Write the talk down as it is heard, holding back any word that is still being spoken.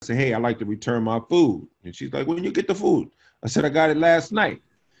said, hey, I'd like to return my food. And she's like, when you get the food? I said, I got it last night.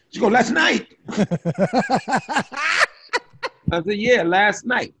 She goes, last night? I said, yeah, last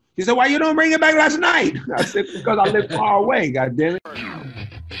night. She said, why you don't bring it back last night? I said, because I live far away, goddammit.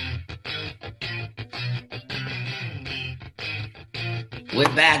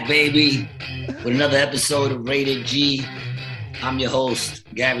 We're back, baby, with another episode of Rated G. I'm your host,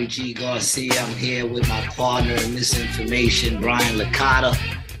 Gary G. Garcia. I'm here with my partner in misinformation, Brian Licata.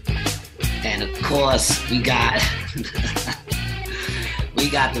 And of course, we got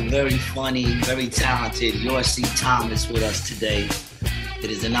the very funny, very talented Yorsi Thomas with us today. It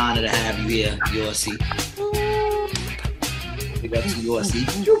is an honor to have you here, Yorsi. Big up to Yorsi.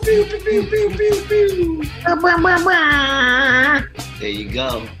 There you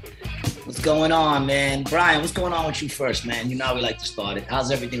go. What's going on, man? Brian, what's going on with you first, man? You know how we like to start it.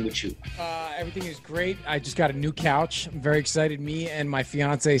 How's everything with you? Everything is great. I just got a new couch. I'm very excited. Me and my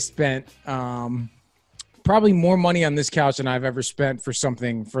fiance spent probably more money on this couch than I've ever spent for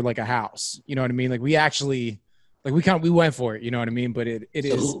something for like a house. You know what I mean? Like we actually, like we went for it. You know what I mean? But it so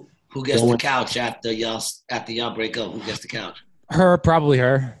is. Who gets the couch after y'all break up? Who gets the couch? Her, probably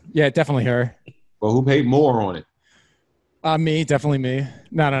her. Yeah, definitely her. Well, who paid more on it? Me, definitely me.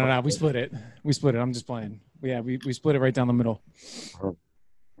 No. We split it. I'm just playing. Yeah, we split it right down the middle.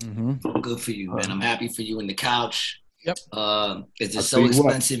 Mm-hmm. Good for you, man. I'm happy for you in the couch. Yep. Is it so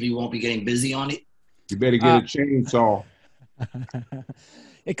expensive you won't be getting busy on it? You better get a chainsaw.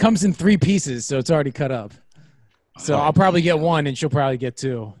 It comes in 3 pieces, so it's already cut up. So I'll probably get 1 and she'll probably get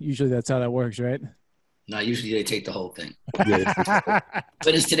 2. Usually that's how that works, right? No, usually they take the whole thing. Yeah.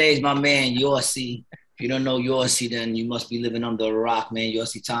 But it's today's my man, Yorsi. If you don't know Yorsi, then you must be living under a rock, man.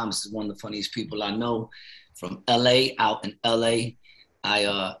 Yorsi Thomas is one of the funniest people I know from LA, out in LA.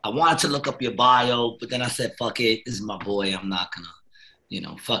 I wanted to look up your bio, but then I said, fuck it. This is my boy. I'm not going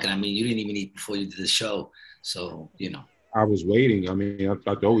to, fuck it. I mean, you didn't even eat before you did the show. So, I was waiting. I mean, I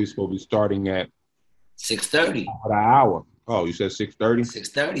thought we were supposed to be starting at 6:30. An hour. Oh, you said 6:30?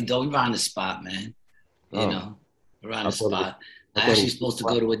 6:30, though. We're on the spot, man. We're on the spot. I actually supposed to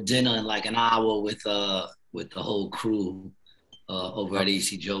go to a dinner in like an hour with the whole crew over at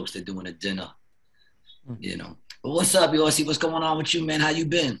AC Jokes. They're doing a dinner, But what's up, Yorsi? What's going on with you, man? How you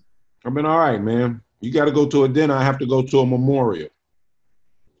been? I've been all right, man. You got to go to a dinner. I have to go to a memorial.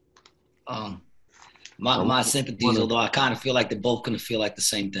 My sympathies, although I kind of feel like they're both going to feel like the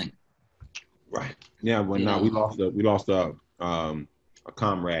same thing. Right. Yeah, well, no, we lost a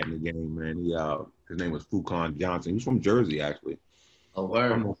comrade in the game, man. His name was Fucon Johnson. He's from Jersey, actually. Oh,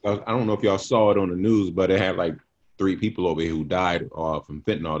 word. I don't know if y'all saw it on the news, but it had like 3 people over here who died from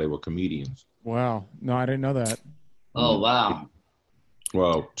fentanyl. They were comedians. Wow. No, I didn't know that. Oh, wow.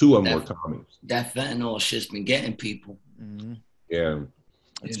 Well, 2 of them were comics. That fentanyl shit's been getting people. Mm-hmm. Yeah.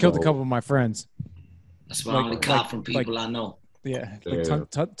 It's killed a couple of my friends. That's why I only cop from people I know. Yeah,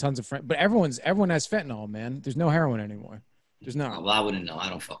 tons of friends. But everyone has fentanyl, man. There's no heroin anymore. There's not. Well, I wouldn't know. I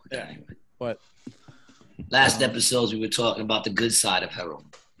don't fuck with that anyway. But last episodes we were talking about the good side of heroin.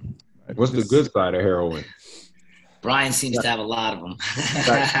 What's the good side of heroin? Brian seems to have a lot of them.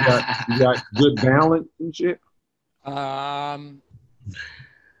 You got good balance and shit? I'd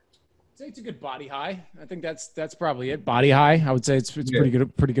say it's a good body high. I think that's probably it. Body high. I would say it's pretty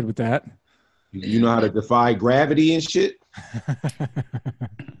good with that. You know how to defy gravity and shit?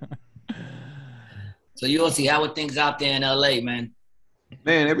 So Yorsi, how are things out there in LA, man?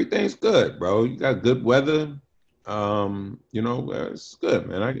 Man, everything's good, bro. You got good weather. It's good,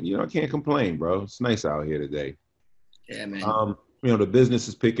 man. I can't complain, bro. It's nice out here today. Yeah, man. The business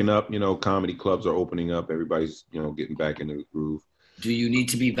is picking up. Comedy clubs are opening up. Everybody's, getting back into the groove. Do you need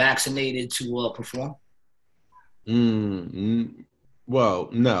to be vaccinated to perform? Well,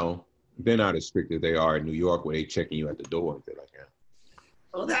 no. They're not as strict as they are in New York, where they checking you at the door and shit like that.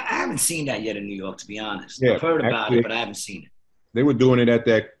 Well, I haven't seen that yet in New York, to be honest. Yeah, I've heard about it, but I haven't seen it. They were doing it at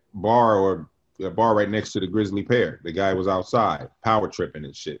that bar or the bar right next to the Grizzly Pear. The guy was outside, power tripping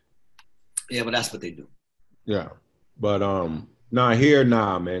and shit. Yeah, but that's what they do. Yeah. But, man. I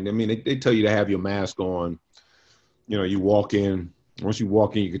mean, they tell you to have your mask on. You walk in. Once you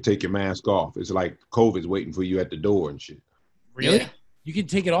walk in, you can take your mask off. It's like COVID's waiting for you at the door and shit. Really? Yeah. You can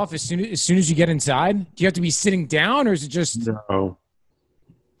take it off as soon as you get inside? Do you have to be sitting down, or is it just... No.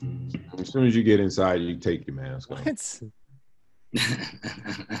 As soon as you get inside, you take your mask off. What?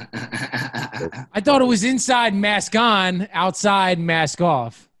 I thought it was inside, mask on, outside, mask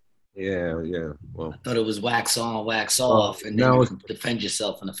off. Yeah. Well, I thought it was wax on, wax off, and then you can defend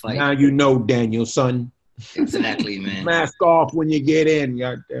yourself in a fight. Now you know, Daniel, son. Exactly, man. Mask off when you get in,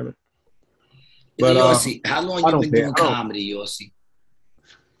 God damn it. But Yorsi, how long you been doing comedy, Yorsi?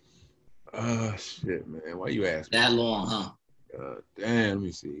 Shit, man. Why you asking? That long, huh? Damn, let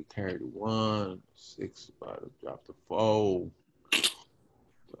me see. Carried the 1, 6, about to drop the 4.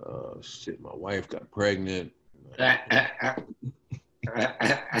 Shit, my wife got pregnant. I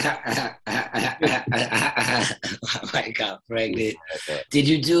got pregnant. Did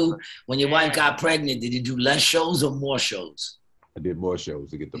you do, when your wife got pregnant, did you do less shows or more shows? I did more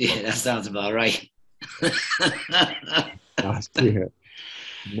shows to get the Yeah, that sounds about right.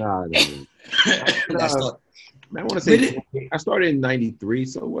 Nah, man. That's not, Man, I want to say I started in 93,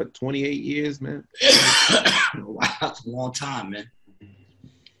 so what, 28 years, man? wow, that's a long time, man.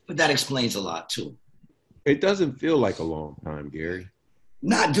 But that explains a lot, too. It doesn't feel like a long time, Gary.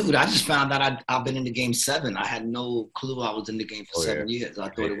 Nah, dude, I just found out I've been in the game 7. I had no clue I was in the game for 7 years. I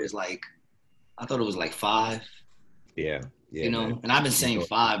thought it was like 5. Yeah. You know, man. And I've been saying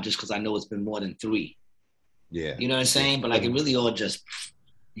 5 just because I know it's been more than 3. Yeah. You know what I'm saying? But like it really all just,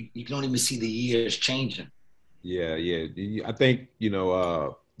 you don't even see the years changing. Yeah. I think,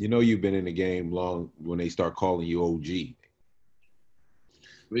 you've been in the game long when they start calling you OG.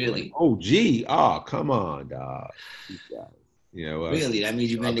 Really? OG? Oh, come on, dog. Really? That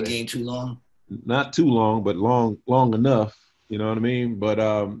means you've been in the game too long? Not too long, but long enough. You know what I mean? But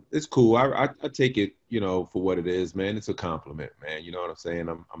it's cool. I take it, for what it is, man. It's a compliment, man. You know what I'm saying?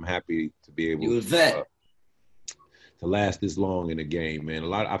 I'm happy to be able to last this long in the game,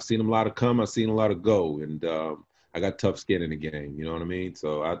 man. I've seen a lot of come, I've seen a lot of go, and I got tough skin in the game. You know what I mean?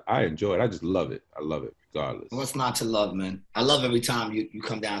 So I enjoy it. I just love it. I love it regardless. What's not to love, man? I love every time you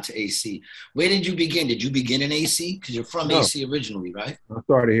come down to AC. Where did you begin? Did you begin in AC? Because you're from AC originally, right? I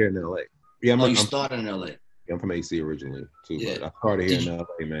started here in LA. Yeah, you started in LA. I'm from AC originally too, but I started here in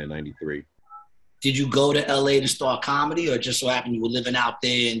LA, man, 93. Did you go to LA to start comedy, or just so happened you were living out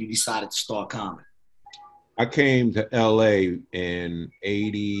there and you decided to start comedy? I came to LA in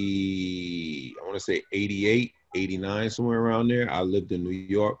 88, 89, somewhere around there. I lived in New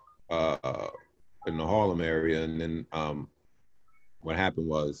York, in the Harlem area, and then what happened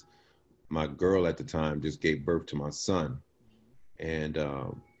was my girl at the time just gave birth to my son, and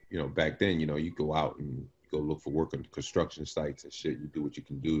back then, you go out and go look for work on construction sites and shit. You do what you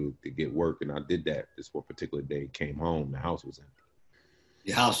can do to get work, and I did that. This one particular day, came home, the house was empty.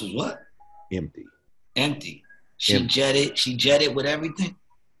 Your house was what? Empty. She jetted with everything?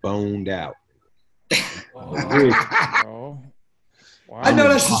 Boned out. Oh. Wow. I know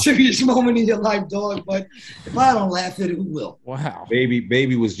that's a serious moment in your life, dog, but if I don't laugh at it, who will? Wow.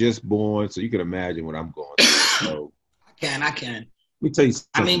 Baby was just born, so you can imagine what I'm going through. So, I can. Let me tell you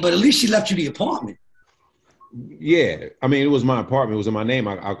something. But at least she left you the apartment. Yeah. It was my apartment. It was in my name.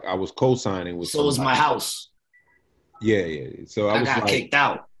 I was co-signing with So it was my house. Yeah. So I got kicked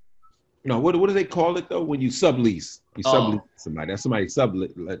out. No, what do they call it though? When you sublease. You sublease somebody. That's somebody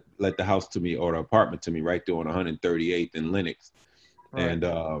let the house to me or the apartment to me right there on 138th in Lenox. Right. And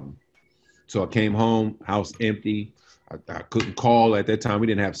so I came home, house empty. I couldn't call at that time. We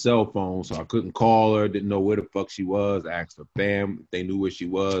didn't have cell phones, so I couldn't call her. Didn't know where the fuck she was. I asked her fam if they knew where she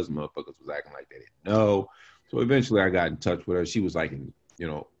was. Motherfuckers was acting like they didn't know. So eventually I got in touch with her. She was like,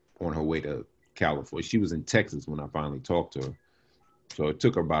 on her way to California. She was in Texas when I finally talked to her. So it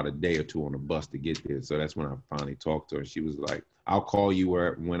took her about a day or two on the bus to get there. So that's when I finally talked to her. She was like, I'll call you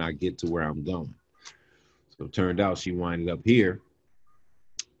when I get to where I'm going. So it turned out she winded up here.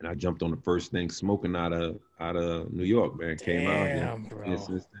 And I jumped on the first thing smoking out of New York, man. Came out here. Bro.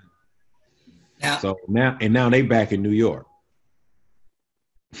 So now they back in New York.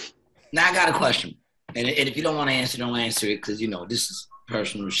 Now I got a question. And if you don't want to answer, don't answer it, because this is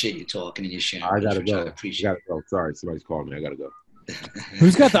personal shit you're talking and you're sharing. I gotta go. Sorry, somebody's calling me. I gotta go.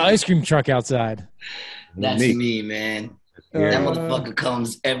 Who's got the ice cream truck outside? That's me, man. That motherfucker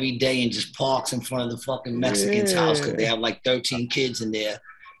comes every day and just parks in front of the fucking Mexican's house because they have like 13 kids in there.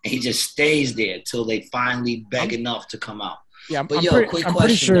 And he just stays there till they finally beg enough to come out. Yeah, I'm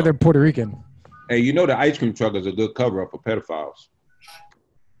pretty sure they're Puerto Rican. Hey, the ice cream truck is a good cover-up for pedophiles.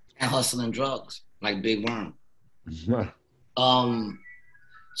 And hustling drugs, like Big Worm.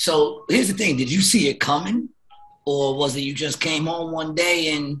 So here's the thing. Did you see it coming? Or was it you just came home one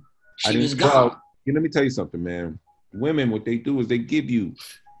day and she was gone? Let me tell you something, man. Women, what they do is they'll give you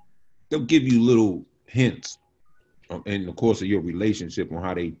little hints in the course of your relationship on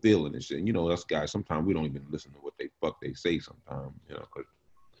how they feeling and shit. Us guys, sometimes we don't even listen to what they say sometimes,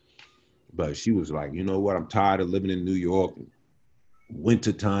 But she was like, you know what? I'm tired of living in New York.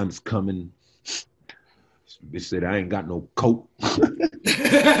 Winter time's coming. Bitch said, I ain't got no coat.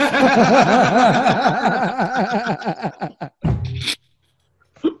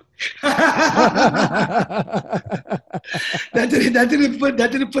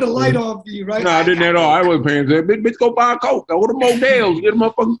 didn't put a light on for you, right? No, I didn't at all. I wasn't paying attention. Bitch, go buy a Coke. Go to Modell's. Get a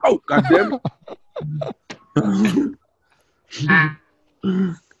motherfucking Coke. Goddamn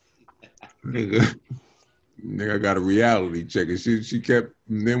it. Nigga, I got a reality check. And she kept,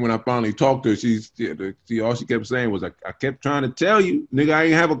 and then when I finally talked to her, all she kept saying was, I kept trying to tell you, nigga, I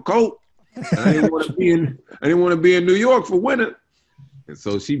ain't have a coat. I didn't want to be in New York for winter. And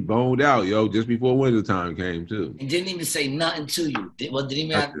so she boned out, yo, just before winter time came too. And didn't even say nothing to you.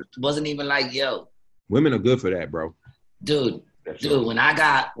 Wasn't even like, yo. Women are good for that, bro. Dude, when I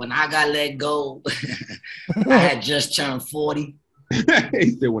got let go, I had just turned 40.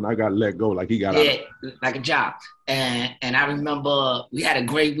 He said when I got let go, like he got out. Like a job. And I remember we had a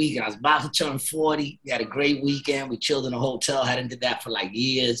great weekend. I was about to turn 40. We had a great weekend. We chilled in a hotel. Hadn't did that for like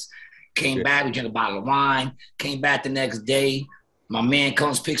years. Came back. We drank a bottle of wine. Came back the next day. My man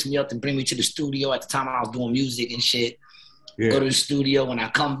comes, picks me up and bring me to the studio. At the time I was doing music and shit. Yeah. Go to the studio. When I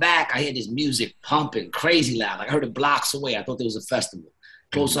come back, I hear this music pumping crazy loud. Like I heard it blocks away. I thought there was a festival.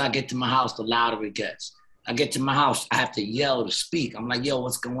 Closer I get to my house, the louder it gets. I get to my house, I have to yell to speak. I'm like, yo,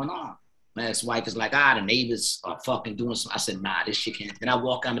 what's going on? My ex-wife is like, the neighbors are fucking doing something. I said, nah, this shit can't. Then I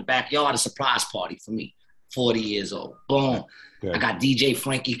walk down the backyard, a surprise party for me, 40 years old. Boom. Okay. I got DJ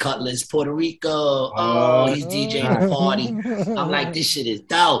Frankie Cutlass, Puerto Rico. Oh, he's DJing the party. I'm like, this shit is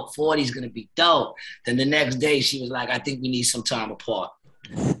dope. 40's going to be dope. Then the next day, she was like, I think we need some time apart.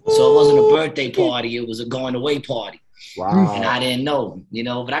 So it wasn't a birthday party. It was a going away party. Wow. And I didn't know,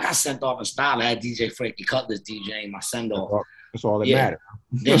 but I got sent off in style. I had DJ Frankie Cutlass DJing my send off. That's all that mattered.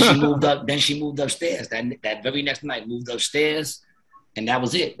 Then she moved upstairs. That very next night, moved upstairs, and that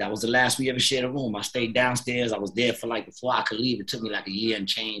was it. That was the last we ever shared a room. I stayed downstairs. I was there for before I could leave. It took me like a year and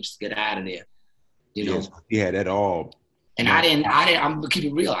change to get out of there. Yeah, that all. And I didn't. I'm gonna keep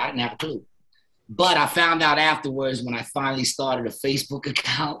it real. I didn't have a clue. But I found out afterwards when I finally started a Facebook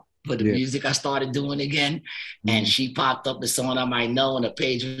account for the music I started doing again. And she popped up as someone I might know, and her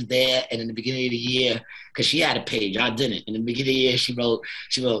page was there. And in the beginning of the year, because she had a page, I didn't. In the beginning of the year, she wrote,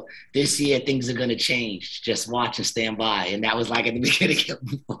 this year things are gonna change. Just watch and stand by. And that was like at the beginning of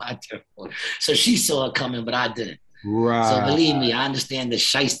my turn. So she saw it coming, but I didn't. Right. So believe me, I understand the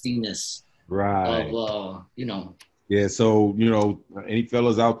shystiness of Yeah, so any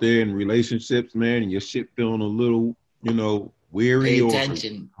fellas out there in relationships, man, and your shit feeling a little, weary, pay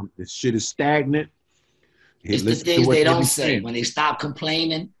attention. Or this shit is stagnant. It's the things they don't say when they stop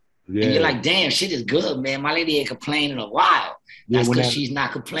complaining. Yeah. And you're like, damn, shit is good, man. My lady ain't complaining in a while. That's because she's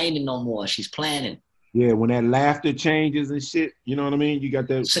not complaining no more. She's planning. Yeah, when that laughter changes and shit, you know what I mean? You got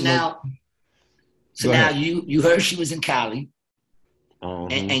that. So now you heard she was in Cali,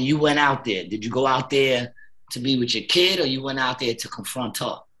 and you went out there. Did you go out there to be with your kid, or you went out there to confront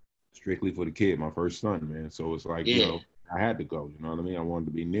her? Strictly for the kid, my first son, man. So it's like, I had to go. You know what I mean? I wanted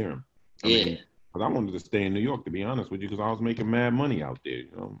to be near him. I mean, because I wanted to stay in New York, to be honest with you, because I was making mad money out there.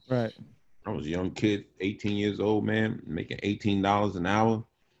 Right. I was a young kid, 18 years old, man, making $18 an hour.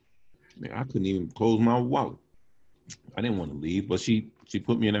 Man, I couldn't even close my wallet. I didn't want to leave, but she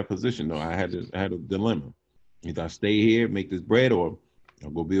put me in that position though. I had a dilemma. Either I stay here, make this bread, or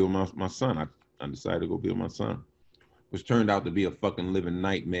I'll go be with my son. I decided to go be with my son, which turned out to be a fucking living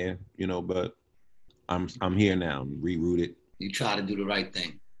nightmare, but I'm here now. I'm rerouted. You try to do the right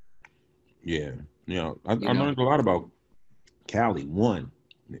thing. Yeah. I learned a lot about Cali. One,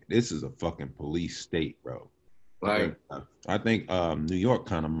 this is a fucking police state, bro. Right. I think New York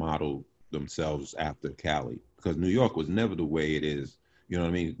kind of modeled themselves after Cali, because New York was never the way it is. You know what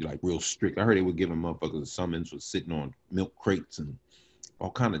I mean? Like real strict. I heard they were giving motherfuckers a summons for sitting on milk crates and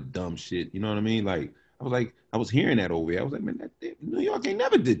all kind of dumb shit. You know what I mean? Like I was hearing that over here. I was like, man, New York ain't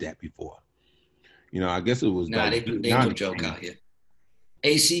never did that before. I guess it was. Nah, they no joke out here.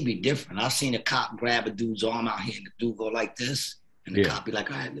 AC be different. I've seen a cop grab a dude's arm out here and the dude go like this. And the cop be like,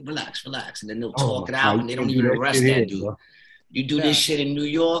 all right, relax. And then they'll talk it out and they don't even arrest that dude. Bro. You do this shit in New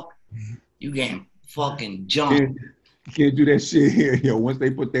York, you getting fucking jumped. You can't do that shit here. Once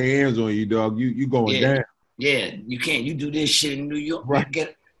they put their hands on you, dog, you going down. Yeah, you can't. You do this shit in New York.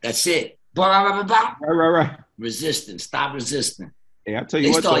 Right. That's it. Right. Resisting. Stop resisting. Hey, I tell you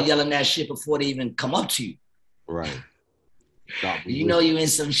what. They start yelling that shit before they even come up to you. Right. Stop you know you in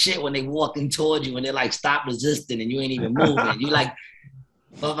some shit when they walking towards you and they're like, stop resisting, and you ain't even moving. You like,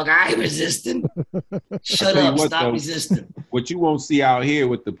 motherfucker, I ain't resisting. Shut up, stop resisting. What you won't see out here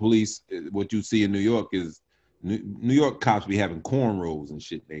with the police, what you see in New York is New York cops be having cornrows and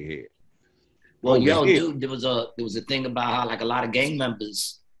shit they had. Well, dude, there was a thing about how like a lot of gang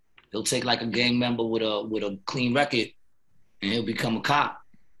members, they'll take like a gang member with a clean record and he'll become a cop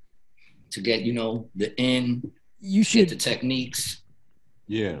to get, the in You get the should techniques,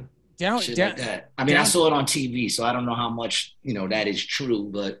 Yeah. shit like that. I mean, I saw it on TV, so I don't know how much, that is true,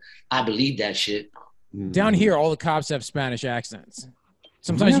 but I believe that shit. Down here, all the cops have Spanish accents.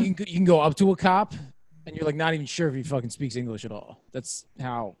 Sometimes you can go up to a cop and you're like not even sure if he fucking speaks English at all. That's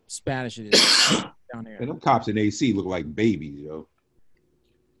how Spanish it is down here. And them cops in AC look like babies, yo.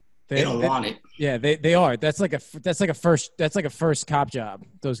 They don't want it. Yeah, they are. That's like a first cop job.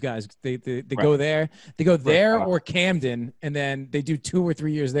 Those guys, they go there. They go there or Camden, and then they do 2 or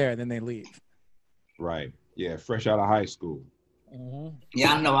 3 years there, and then they leave. Right. Yeah, fresh out of high school. Mm-hmm.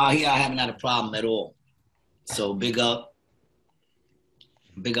 Yeah, I know. Out here, I haven't had a problem at all. So big up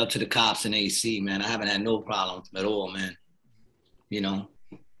to the cops in AC, man. I haven't had no problem at all, man.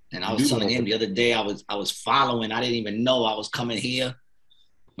 And I was telling him the other day, I was following. I didn't even know I was coming here.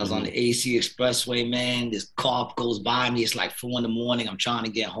 I was on the AC Expressway, man. This car goes by me. It's like 4 a.m. I'm trying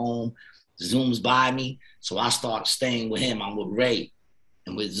to get home. Zooms by me. So I start staying with him. I'm with Ray.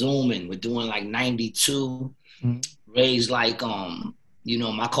 And we're zooming. We're doing like 92. Mm-hmm. Ray's like,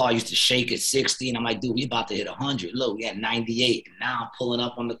 my car used to shake at 60. And I'm like, dude, we about to hit 100. Look, we had 98. And now I'm pulling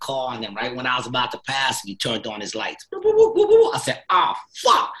up on the car. And then right when I was about to pass, he turned on his lights. I said, oh,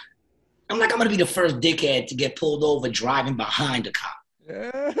 fuck. I'm like, I'm going to be the first dickhead to get pulled over driving behind a cop.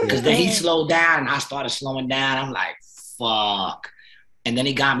 Because then he slowed down and I started slowing down. I'm like, fuck. And then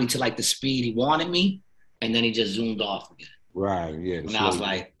he got me to like the speed he wanted me. And then he just zoomed off again. Right, yeah. And I was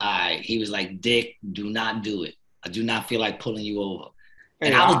like, all right. He was like, Dick, do not do it. I do not feel like pulling you over.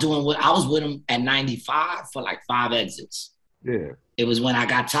 And I was with him at 95 for like 5 exits. Yeah. It was when I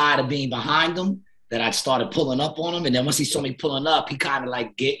got tired of being behind him that I started pulling up on him. And then once he saw me pulling up, he kind of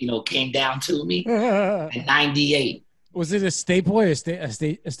like came down to me at 98. Was it a state boy, a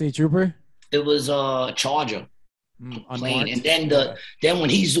state trooper? It was a Charger. Plane. And then when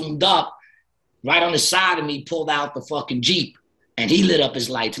he zoomed up, right on the side of me, pulled out the fucking Jeep, and he lit up his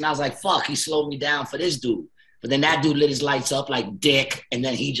lights. And I was like, fuck, he slowed me down for this dude. But then that dude lit his lights up like dick, and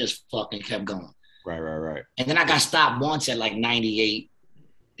then he just fucking kept going. Right. And then I got stopped once at like 98.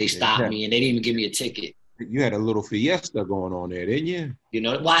 They stopped me, and they didn't even give me a ticket. You had a little fiesta going on there, didn't you?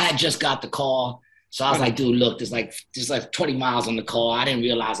 I had just got the car. So I was like, dude, look, there's like 20 miles on the car. I didn't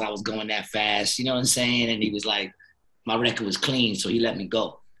realize I was going that fast. You know what I'm saying? And he was like, my record was clean, so he let me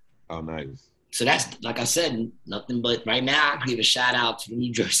go. Oh, nice. So that's, like I said, nothing but right now, I give a shout out to the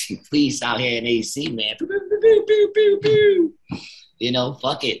New Jersey police out here in AC, man.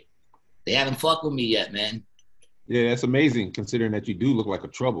 Fuck it. They haven't fucked with me yet, man. Yeah, that's amazing, considering that you do look like a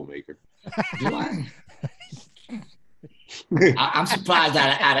troublemaker. Do I? I'm surprised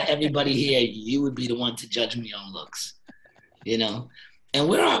out of everybody here, you would be the one to judge me on looks, And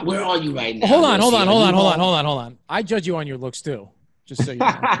where are you right now? Hold on. I judge you on your looks too, just so you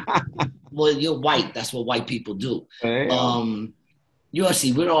know. Well, you're white. That's what white people do.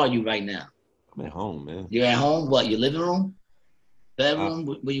 USC, where are you right now? I'm at home, man. You're at home? What, your living room? Bedroom?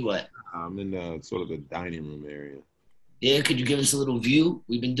 Where you at? I'm in sort of the dining room area. Yeah, could you give us a little view?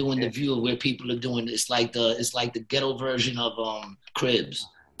 We've been doing the view of where people are doing. It's like the ghetto version of Cribs.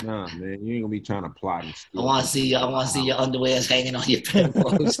 Nah, man, you ain't gonna be trying to plot and steal. I want to see your underwears hanging on your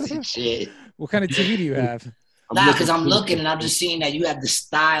bedpost and shit. What kind of TV do you have? Because I'm looking and I'm just seeing that you have the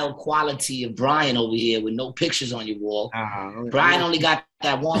style quality of Brian over here with no pictures on your wall. Brian only got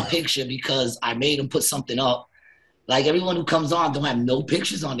that one picture because I made him put something up. Like everyone who comes on don't have no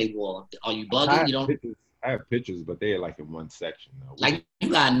pictures on their wall. Are you bugging? You don't. I have pictures, but they're like in one section. Though. Like you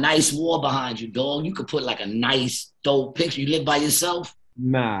got a nice wall behind you, dog. You could put like a nice dope picture. You live by yourself?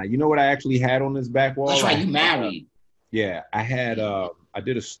 Nah, you know what I actually had on this back wall? That's right, you married. Yeah, I had. I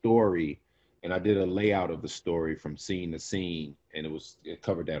did a story, and I did a layout of the story from scene to scene, and it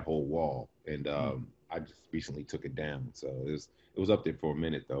covered that whole wall. And I just recently took it down, so it was up there for a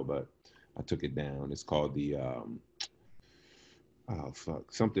minute though, but I took it down. It's called the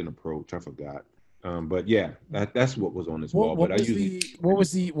something approach. I forgot. But yeah, that's what was on this wall. What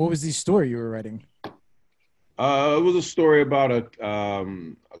was the story you were writing? It was a story about a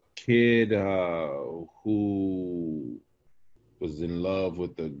kid who was in love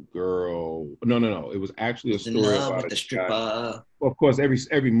with a girl. No. It was actually a story about a stripper. Well, of course,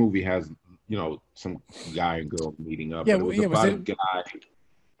 every movie has some guy and girl meeting up. Yeah, but it was about a guy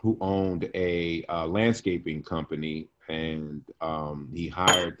who owned a landscaping company, and he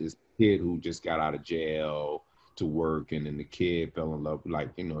hired this kid who just got out of jail to work, and then the kid fell in love.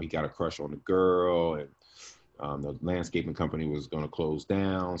 He got a crush on the girl, and the landscaping company was going to close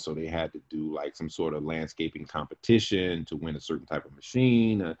down, so they had to do like some sort of landscaping competition to win a certain type of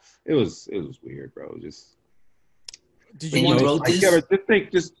machine. It was weird, bro. Just did you wrote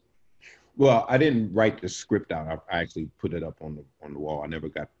this? Well, I didn't write the script out. I actually put it up on the wall. I never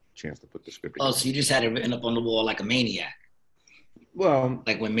got a chance to put the script. Oh, so you just had it written up on the wall like a maniac. Well,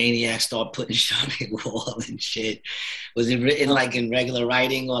 like when maniacs start putting shit on the wall and shit. Was it written like in regular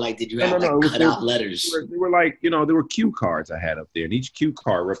writing, or like did you have like cut out letters? They were like, there were cue cards I had up there, and each cue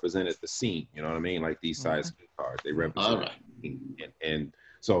card represented the scene. You know what I mean? Like these size cue cards, they represent. All right. And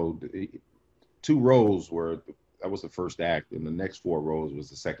so the 2 rows that was the first act, and the next 4 rows was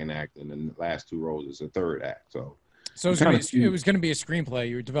the second act, and then the last 2 rows is the third act. So it was going to be a screenplay.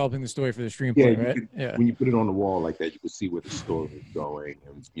 You were developing the story for the screenplay, right? Yeah. When you put it on the wall like that, you could see where the story is going,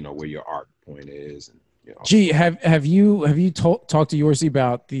 and where your art point is, and Gee, have you talked to Yorsi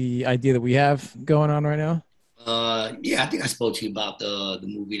about the idea that we have going on right now? Yeah, I think I spoke to you about the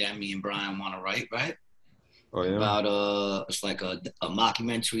movie that me and Brian want to write, right? Oh yeah. About it's like a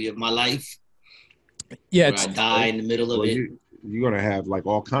mockumentary of my life. Yeah, I die in the middle of it. You're gonna have like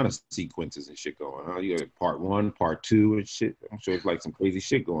all kind of sequences and shit going on. You got part 1, part 2, and shit. I'm sure it's like some crazy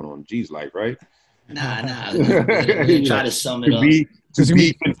shit going on in G's life, right? Nah. We're try to sum it up. To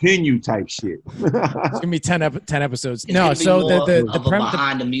be continued type shit. It's gonna be 10 episodes. It's No, so the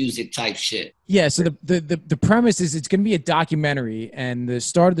behind the music type shit. Yeah, so the premise is it's gonna be a documentary, and the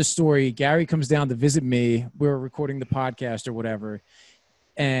start of the story, Gary comes down to visit me. We're recording the podcast or whatever,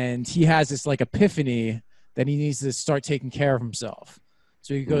 and he has this like epiphany that he needs to start taking care of himself.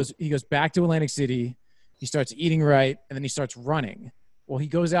 So he goes back to Atlantic City, he starts eating right, and then he starts running. Well, he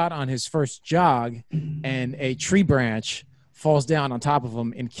goes out on his first jog, and a tree branch falls down on top of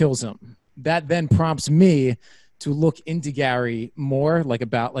him and kills him. That then prompts me to look into Gary more, like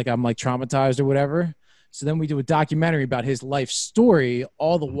I'm like traumatized or whatever. So then we do a documentary about his life story.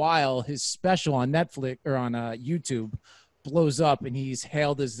 All the while, his special on Netflix or on YouTube blows up, and he's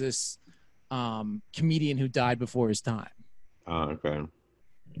hailed as this comedian who died before his time. Okay.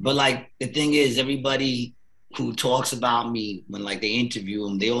 But like the thing is, everybody who talks about me when like they interview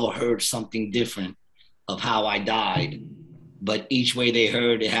him, they all heard something different of how I died. But each way they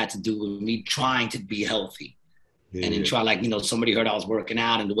heard, it had to do with me trying to be healthy. Yeah. And then try like, somebody heard I was working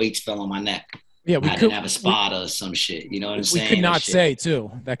out and the weights fell on my neck. Yeah, I didn't have a spot or some shit. You know what I'm saying? We could not say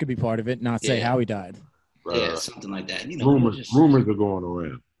too. That could be part of it. Not say how he died. Yeah, something like that. Rumors are going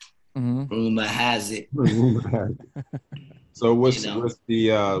around. Mm-hmm. Rumor has it. So what's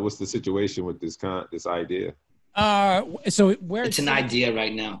the situation with this idea? So where it's an idea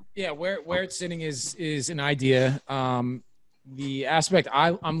right now. Yeah, where it's sitting is an idea. The aspect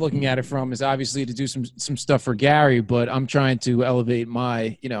I'm looking at it from is obviously to do some stuff for Gary, but I'm trying to elevate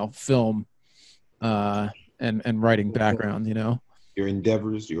my film and writing background. Your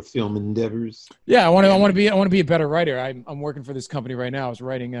endeavors, your film endeavors. Yeah, I want to be a better writer. I'm working for this company right now. I was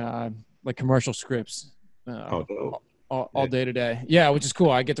writing like commercial scripts all day today. Yeah, which is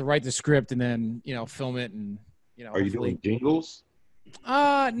cool. I get to write the script and then film it and Are you doing jingles?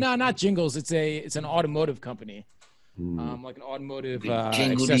 No, not jingles. It's an automotive company. Like an automotive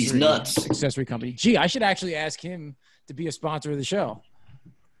accessory company. Gee, I should actually ask him to be a sponsor of the show.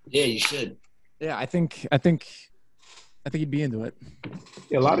 Yeah, you should. Yeah, I think he'd be into it.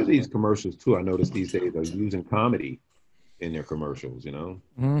 Yeah, a lot of these commercials too, I noticed these days are using comedy in their commercials,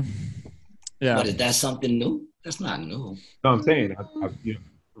 Mm-hmm. Yeah. But is that something new? That's not new. No, I'm saying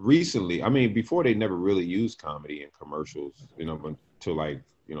recently, I mean, before they never really used comedy in commercials, until like,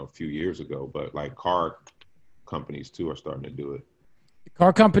 a few years ago, but like car companies too are starting to do it.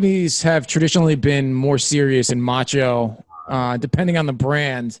 Car companies have traditionally been more serious and macho. Depending on the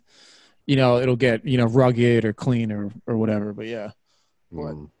brand, it'll get, rugged or clean or whatever. But yeah.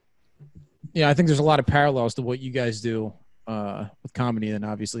 Yeah, I think there's a lot of parallels to what you guys do with comedy and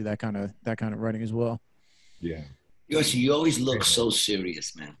obviously that kind of writing as well. Yeah. Yoshi, you always look so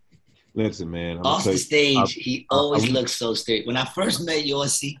serious, man. Listen, man. Off the stage, he always looks so serious. When I first met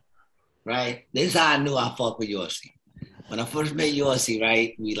Yorsi, right? This is how I knew I fuck with Yorsi. When I first met Yorsi,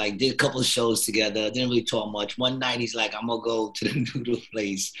 right? We like did a couple of shows together. Didn't really talk much. One night he's like, I'm gonna go to the noodle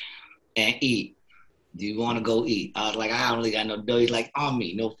place and eat. Do you want to go eat? I was like, I don't really got no dough. He's like, on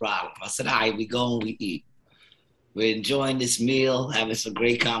me, no problem. I said, all right, we go and we eat. We're enjoying this meal, having some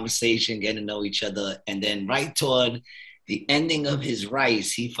great conversation, getting to know each other. And then right toward the ending of his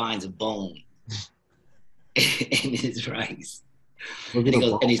rice, he finds a bone in his rice. And he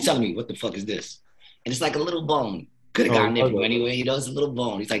goes, and he's telling me, what the fuck is this? And it's like a little bone. Could have gotten everywhere anyway. It's a little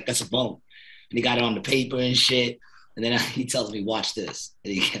bone. He's like, that's a bone. And he got it on the paper and shit. And then he tells me, watch this.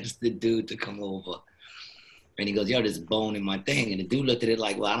 And he gets the dude to come over. And he goes, yo, there's a bone in my thing. And the dude looked at it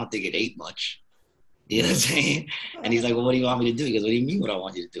like, well, I don't think it ate much. You know what I'm saying? And he's like, well, what do you want me to do? He goes, what do you mean what I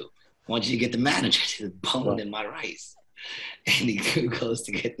want you to do? I want you to get the manager to the bone in my rice. And he goes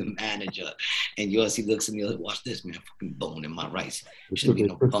to get the manager. And Yossi looks at me like, watch this, man. Fucking bone in my rice. Shouldn't be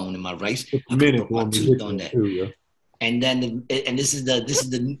no bone in my rice. I could put my tooth on that. And then, and this is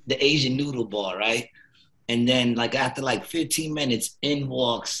the Asian noodle bar, right? And then, like, after like 15 minutes, in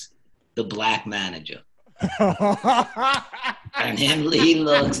walks the black manager. And he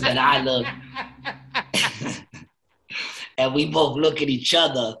looks, and I look. And we both look at each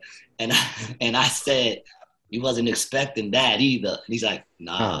other, and I said, "You wasn't expecting that either." And he's like,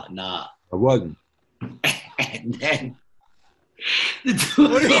 "Nah." I wasn't. And then the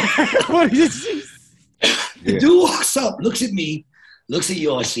dude walks up, looks at me, looks at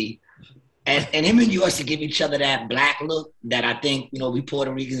Yossi, and him and Yossi give each other that black look that I think, we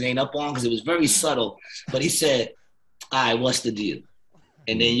Puerto Ricans ain't up on, because it was very subtle. But he said, "All right, what's the deal?"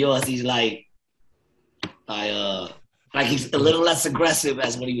 And then Yossi's like, like he's a little less aggressive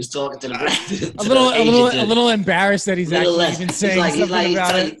as when he was talking to the black. A little embarrassed that he's actually even saying something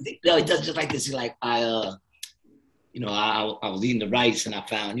about it. No, he does just like this. He's like, I was eating the rice and I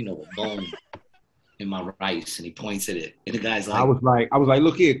found, a bone in my rice, and he points at it. And the guy's like, I was like,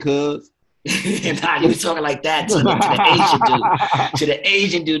 look here, cuz. And he was talking like that to the Asian dude. To the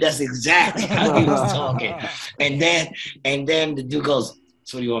Asian dude, that's exactly how he was talking. And then the dude goes,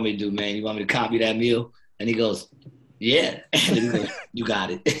 "So what do you want me to do, man? You want me to copy that meal?" And he goes, "Yeah." And he goes, "You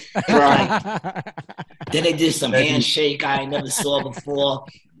got it." Right. Then they did some handshake I never saw before.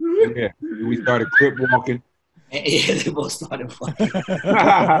 Yeah, we started crip walking. And, yeah, they both started fucking.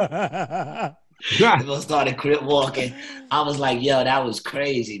 They both started crip walking. I was like, yo, that was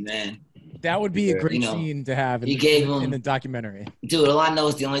crazy, man. That would be a great scene to have in the documentary. Dude, all I know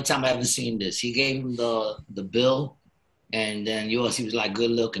is the only time I ever seen this. He gave him the bill, and then Yossi was like, "Good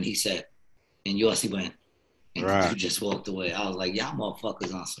look," and he said, and Yossi went, and you just walked away. I was like, y'all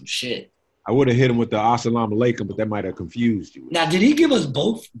motherfuckers on some shit. I would have hit him with the assalamu alaikum, but that might have confused you. Now, did he give us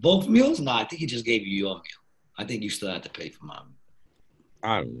both meals? No, I think he just gave you your meal. I think you still had to pay for mine.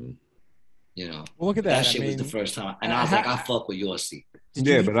 I don't know. Well, look at that. That shit was the first time, and I was like, I fuck with Yossi.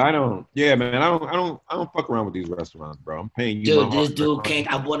 Yeah, but I don't. Yeah, man, I don't fuck around with these restaurants, bro. I'm paying you. Dude, this dude came.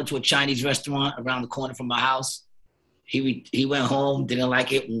 I brought him to a Chinese restaurant around the corner from my house. He went home, didn't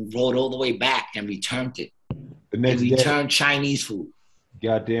like it, and rode all the way back and returned it. The next day, returned Chinese food.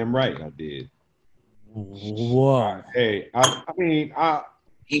 Goddamn right, I did. What? Hey,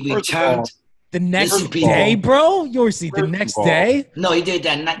 he returned. The next day, bro? Yossi, the next day? No, he did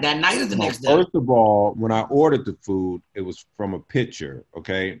that night or the next day? First of all, when I ordered the food, it was from a picture,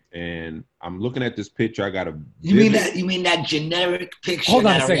 okay? And I'm looking at this picture. I got a. You mean that generic picture? Hold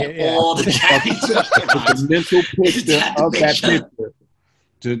on a second. Yeah. All the Chinese restaurants. The mental picture of that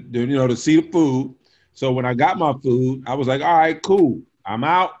picture to see the food. So when I got my food, I was like, all right, cool. I'm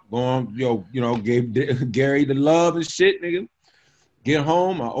out. Going, gave Gary the love and shit, nigga. Get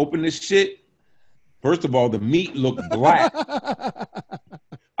home. I open this shit. First of all, the meat looked black.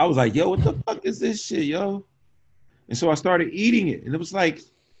 I was like, yo, what the fuck is this shit, yo? And so I started eating it. And it was like,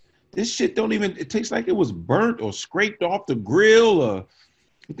 this shit it tastes like it was burnt or scraped off the grill, or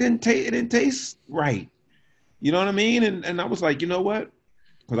it didn't taste right. You know what I mean? And I was like, you know what?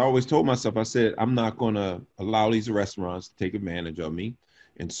 Because I always told myself, I said, I'm not going to allow these restaurants to take advantage of me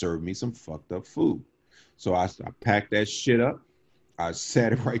and serve me some fucked up food. So I packed that shit up. I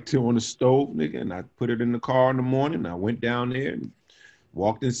sat it right there on the stove, nigga, and I put it in the car in the morning. I went down there and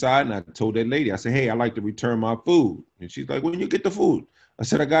walked inside, and I told that lady, I said, hey, I'd like to return my food. And she's like, when you get the food? I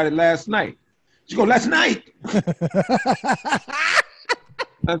said, I got it last night. She goes, last night?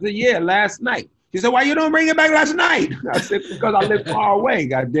 I said, yeah, last night. She said, why you don't bring it back last night? I said, because I live far away,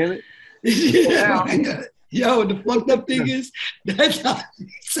 goddammit. Yeah. Yo, the fucked up thing is, that's how it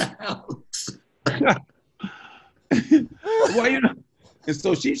sounds. Well, and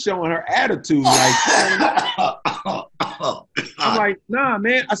so she's showing her attitude like, I'm like, nah,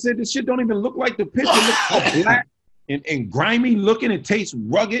 man. I said, this shit don't even look like the picture. It looks so black and grimy looking. It tastes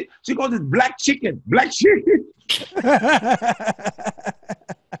rugged. She goes, this black chicken. I said,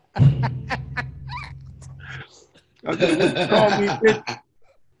 what you call me, bitch?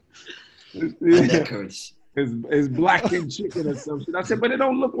 It's blackened chicken or some shit. I said, but it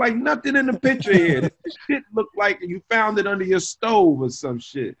don't look like nothing in the picture here. This shit look like you found it under your stove or some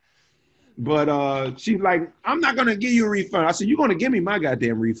shit. But she's like, I'm not gonna give you a refund. I said, you're gonna give me my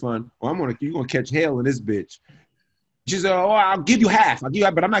goddamn refund, or you're gonna catch hell in this bitch. She said, oh, I'll give you half.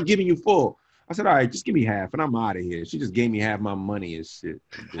 But I'm not giving you full. I said, all right, just give me half, and I'm out of here. She just gave me half my money and shit.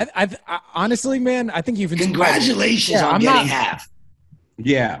 I honestly, man, I think you've. Congratulations on getting half.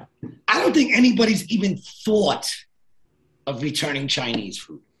 Yeah. I don't think anybody's even thought of returning Chinese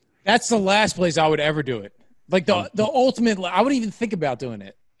food. That's the last place I would ever do it. Like the ultimate. I wouldn't even think about doing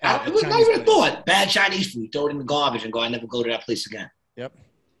it. It was not even a thought. Bad Chinese food, throw it in the garbage and go. I never go to that place again. Yep.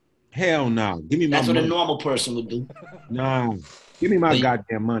 Hell no. Give me my That's money. what a normal person would do. Nah. Give me my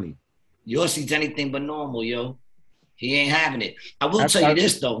goddamn money. Yossi's anything but normal, yo. He ain't having it. I will tell you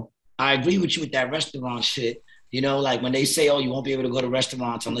this, though. I agree with you with that restaurant shit. You know, like when they say, oh, you won't be able to go to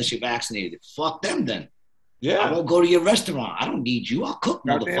restaurants unless you're vaccinated. Fuck them then. Yeah. I won't go to your restaurant. I don't need you. I'll cook,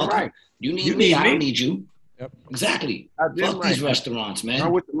 motherfucker. Right. You need me. I don't need you. Yep. Exactly. Fuck these restaurants, man. I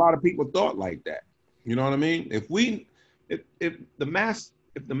wish a lot of people thought like that. You know what I mean? If the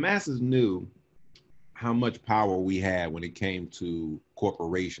masses knew how much power we had when it came to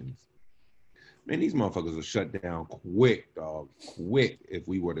corporations, man, these motherfuckers will shut down quick, dog. Quick if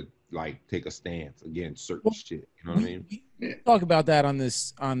we were to like take a stance against certain shit. You know what I mean? We talk about that on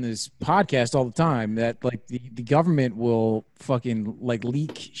this podcast all the time, that like the government will fucking like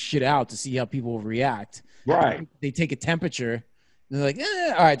leak shit out to see how people react. Right. They take a temperature and they're like,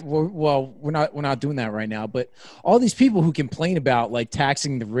 all right, well, we're not doing that right now. But all these people who complain about like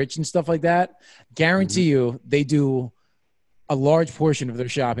taxing the rich and stuff like that, guarantee you they do a large portion of their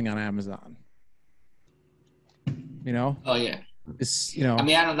shopping on Amazon. You know? Oh yeah. It's, you know, I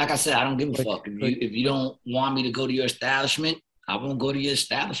mean, like I said, I don't give a fuck. If you don't want me to go to your establishment, I won't go to your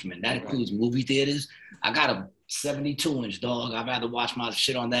establishment. That includes movie theaters. I got a 72-inch, dog. I'd rather watch my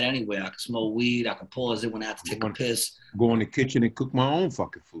shit on that anyway. I can smoke weed. I can pause it when I have to take a piss. Go in the kitchen and cook my own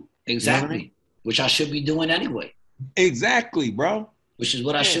fucking food. Exactly. You know what I mean? Which I should be doing anyway. Exactly, bro. Which is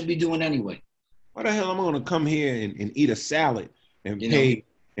what I should be doing anyway. Why the hell am I going to come here and eat a salad and pay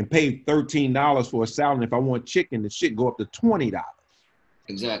 $13 for a salad? If I want chicken, the shit go up to $20.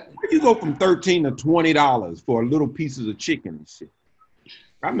 Exactly. Where you go from $13 to $20 for a little pieces of chicken and shit?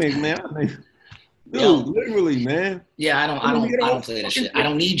 Dude, literally, man. Yeah, I don't play that shit. I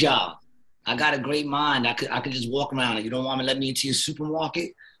don't need y'all. I got a great mind. I could just walk around. And you don't want to let me into your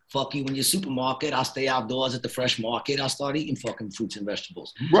supermarket? Fuck you in your supermarket. I'll stay outdoors at the fresh market. I'll start eating fucking fruits and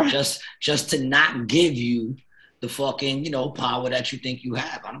vegetables. Right. Just to not give you the fucking, power that you think you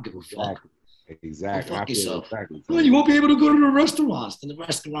have. I don't give a fuck. Exactly. Fuck yourself. Exactly. Well, you won't be able to go to the restaurants. Then the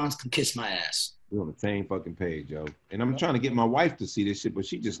restaurants can kiss my ass. We're on the same fucking page, yo. And I'm trying to get my wife to see this shit, but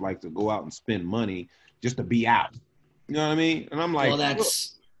she just likes to go out and spend money just to be out. You know what I mean? And I'm like, well,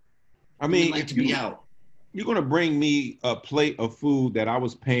 that's. I mean, like to be out. You're gonna bring me a plate of food that I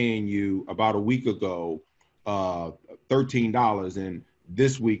was paying you about a week ago, $13, and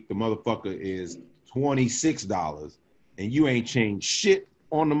this week the motherfucker is $26, and you ain't changed shit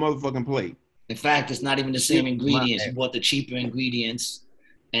on the motherfucking plate. In fact, it's not even the same ingredients. You bought the cheaper ingredients,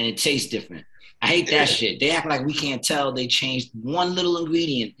 and it tastes different. I hate that shit. They act like we can't tell they changed one little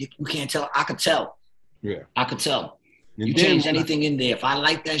ingredient. You can't tell. I could tell. Yeah. I could tell. You change anything in there. If I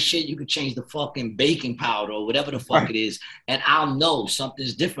like that shit, you could change the fucking baking powder or whatever the fuck it is, and I'll know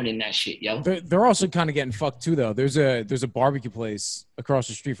something's different in that shit, yo. They're also kind of getting fucked too, though. There's a barbecue place across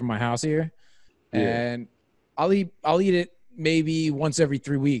the street from my house here, and I'll eat it maybe once every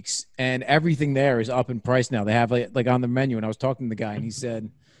 3 weeks, and everything there is up in price now. They have like on the menu, and I was talking to the guy, and he said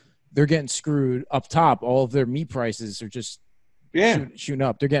they're getting screwed up top. All of their meat prices are just shooting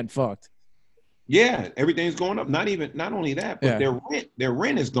up. They're getting fucked. Yeah, everything's going up. Not only that, but their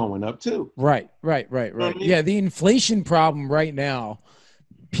rent is going up too. Right. You know what I mean? Yeah, the inflation problem right now.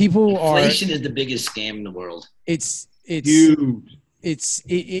 Inflation is the biggest scam in the world. It's huge. It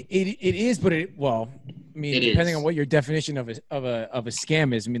is, but depending on what your definition of a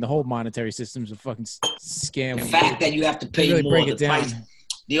scam is. I mean, the whole monetary system's a fucking scam. The fact that you have to pay really more.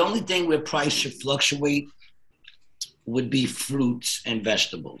 The only thing where price should fluctuate would be fruits and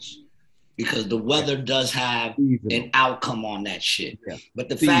vegetables, because the weather does have an outcome on that shit. Yeah. But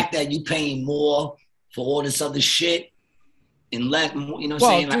the fact that you paying more for all this other shit, and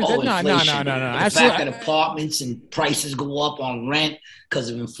inflation. No. The fact that apartments and prices go up on rent because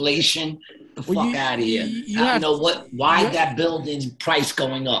of inflation, fuck out of here. Why is that building's price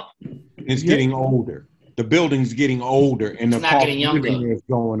going up? It's getting older. The building's getting older, and the cost of living is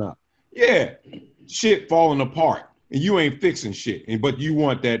going up. Yeah, shit falling apart, and you ain't fixing shit. But you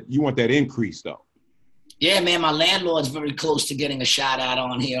want that increase though. Yeah, man, my landlord's very close to getting a shout out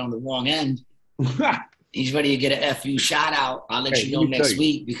on here on the wrong end. He's ready to get a FU shout out. I'll let you know next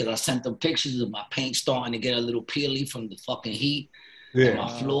week, because I sent them pictures of my paint starting to get a little peely from the fucking heat. And my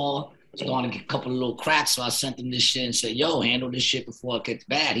floor starting to get a couple of little cracks. So I sent him this shit and said, yo, handle this shit before it gets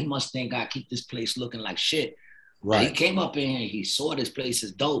bad. He must think I keep this place looking like shit. Right. He came up in here, he saw this place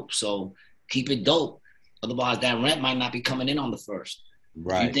is dope. So keep it dope. Otherwise, that rent might not be coming in on the first.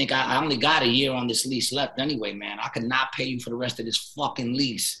 Right. You think I only got a year on this lease left anyway, man. I could not pay you for the rest of this fucking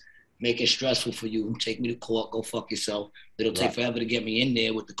lease. make it stressful for you. Take me to court. Go fuck yourself. It'll take forever to get me in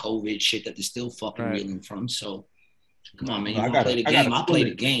there with the COVID shit that they're still fucking reeling from. So, come on, man. You want to play the game? I'll play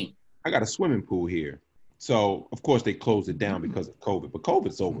the game. I got a swimming pool here. So, of course, they closed it down because of COVID. But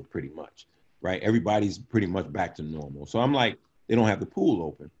COVID's over pretty much, right? Everybody's pretty much back to normal. So I'm like, they don't have the pool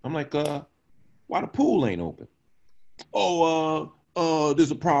open. I'm like, why the pool ain't open? Oh,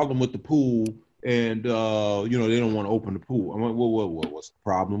 there's a problem with the pool. And, they don't want to open the pool. I'm like, whoa, what's the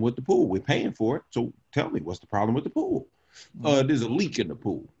problem with the pool? We're paying for it. So tell me, what's the problem with the pool? There's a leak in the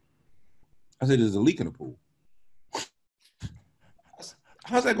pool. I said, there's a leak in the pool.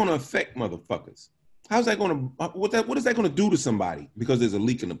 How's that going to affect motherfuckers? How's that going to, what is that going to do to somebody because there's a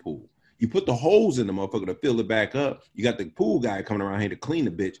leak in the pool? You put the holes in the motherfucker to fill it back up. You got the pool guy coming around here to clean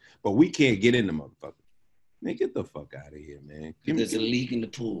the bitch, but we can't get in the motherfucker. Man, get the fuck out of here, man. There's a leak in the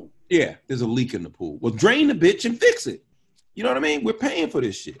pool. Yeah, there's a leak in the pool. Well, drain the bitch and fix it. You know what I mean? We're paying for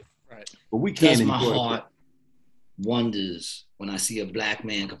this shit. Right. But we can't. That's my heart wonders when I see a black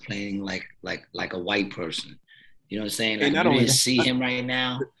man complaining like a white person. You know what I'm saying? Like, you didn't see him right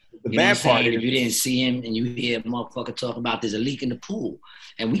now. The bad part is if you didn't see him and you hear a motherfucker talk about there's a leak in the pool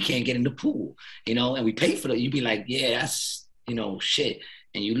and we can't get in the pool, and we pay for it, you'd be like, yeah, that's, shit.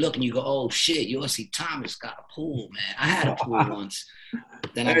 And you look and you go, oh shit, USC Thomas got a pool, man. I had a pool once.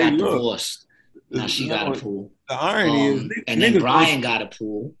 Then I got divorced. Now she got a pool. The irony is, and then Brian got a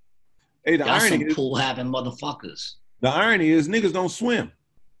pool. Hey, the irony is, pool having motherfuckers. The irony is, niggas don't swim.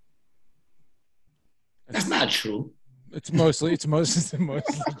 That's not true. It's mostly true.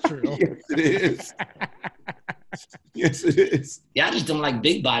 Yes, it is. Yes, it is. Y'all just don't like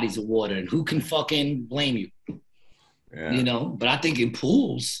big bodies of water, and who can fucking blame you? Yeah. But I think in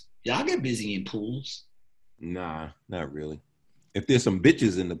pools, y'all get busy in pools. Nah, not really. If there's some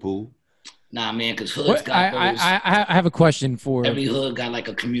bitches in the pool. Nah, man, because hoods got those. I have a question for every hood got like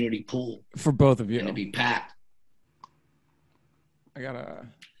a community pool for both of you, and it'd be packed.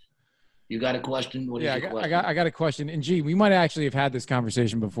 You got a question? What is your question? I got a question. And G, we might actually have had this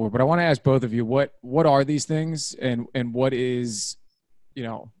conversation before, but I want to ask both of you what are these things and what is,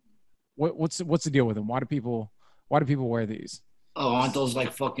 what's the deal with them? Why do people wear these? Oh, aren't those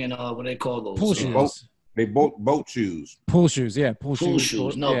like fucking what do they call those? Pool shoes. Boat shoes. Pool shoes, yeah. Pool shoes.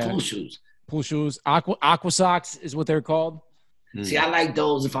 Pool shoes. Pool shoes. Aqua socks is what they're called. See, I like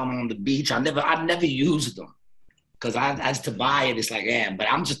those if I'm on the beach. I never used them. Because I had to buy it, it's like, but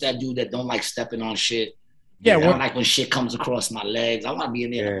I'm just that dude that don't like stepping on shit. Yeah, I don't like when shit comes across my legs. I want to be in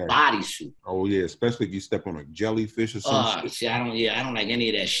there in a bodysuit. Oh yeah, especially if you step on a jellyfish or something. See, I don't like any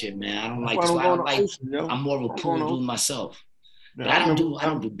of that shit, man. I don't like. I'm more of a pool dude myself. But I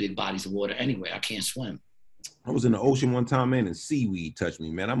don't do big bodies of water anyway. I can't swim. I was in the ocean one time, man, and seaweed touched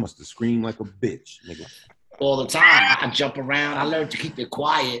me, man. I must have screamed like a bitch, nigga. All the time. I jump around. I learned to keep it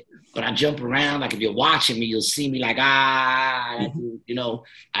quiet, but I jump around. Like if you're watching me, you'll see me like, I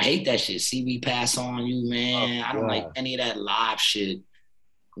hate that shit. Seaweed pass on you, man. I don't like any of that live shit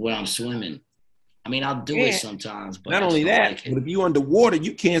when I'm swimming. I mean, I'll do it sometimes, but not only that, but if you underwater,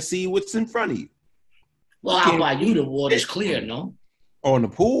 you can't see what's in front of you. Well, how about you? The water's clear, no? Oh, in the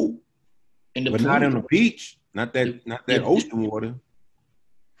pool. But not on the beach. Not that ocean water.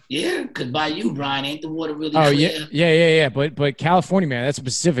 Yeah, because by you, Brian, ain't the water really clear? Yeah. But California, man, that's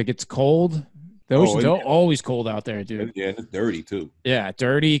Pacific. It's cold. The ocean's always cold out there, dude. Yeah, it's dirty too. Yeah,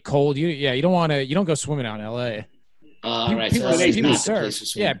 dirty, cold. You don't go swimming out in LA. People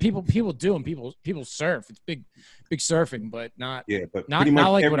surf. Yeah, people do, and people surf. It's big surfing, but not. Yeah, but not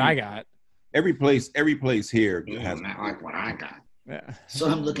like what I got. Every place here has not like what I got. Yeah. So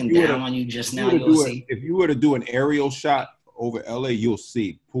I'm looking down on you just now. If you were to do an aerial shot over LA, you'll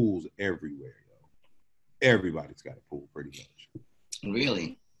see pools everywhere. Everybody's got a pool, pretty much.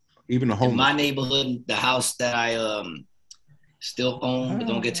 Really? Even the homeless. In my neighborhood, the house that I still own but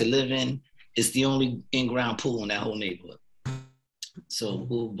don't get to live in, it's the only in-ground pool in that whole neighborhood. So,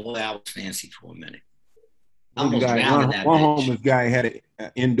 oh boy, I was fancy for a minute. One homeless guy had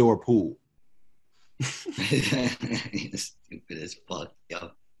an indoor pool. He's stupid as fuck,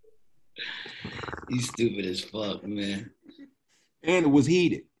 yo. He's stupid as fuck, man. And it was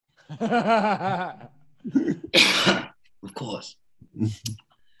heated. Of course.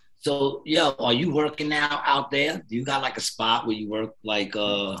 So, are you working now out there? Do you got like a spot where you work like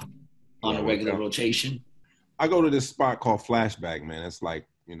on a regular rotation? I go to this spot called Flashback, man. It's like,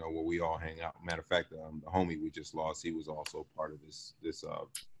 where we all hang out. Matter of fact, the homie we just lost, he was also part of this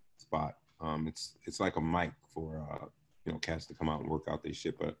spot. It's like a mic for cats to come out and work out their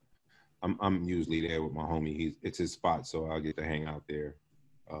shit, but I'm usually there with my homie. It's his spot, so I get to hang out there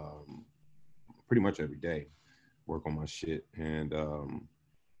pretty much every day, work on my shit. And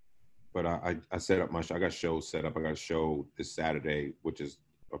But I set up I got shows set up. I got a show this Saturday, which is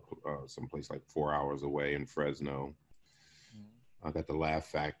someplace like 4 hours away in Fresno. I got the Laugh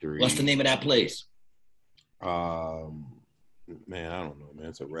Factory. What's the name of that place? Man, I don't know, man.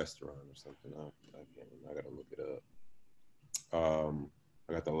 It's a restaurant or something. I gotta look it up.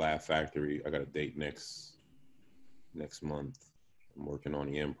 I got the Laugh Factory. I got a date next month. I'm working on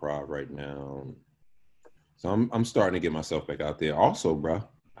the Improv right now. So I'm starting to get myself back out there. Also, bro,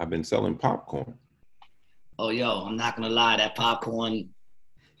 I've been selling popcorn. Oh, yo, I'm not gonna lie, that popcorn.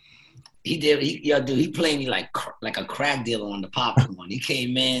 He played me like a crack dealer on the popcorn. He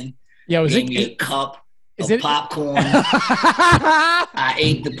came in, gave me a cup of popcorn. I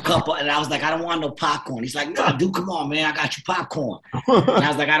ate the cup, and I was like, I don't want no popcorn. He's like, nah, dude, come on, man, I got you popcorn. And I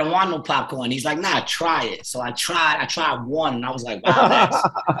was like, I don't want no popcorn. He's like, nah, try it. So I tried one, and I was like, wow,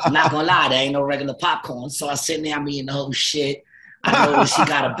 I'm not gonna lie, there ain't no regular popcorn. So I was sitting there, I'm eating the whole shit. I noticed he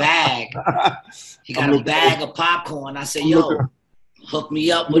got a bag. He got a bag of popcorn. I said, yo, hook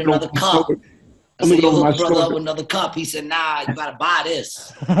me up with another cup. I said, yo, hook brother up with another cup. He said, nah, you gotta buy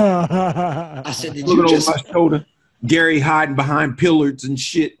this. I said, did you just... my shoulder, Gary hiding behind pillars and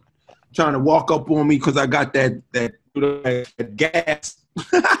shit, trying to walk up on me because I got that gas.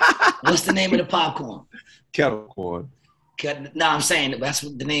 What's the name of the popcorn? Kettle corn. No, I'm saying that's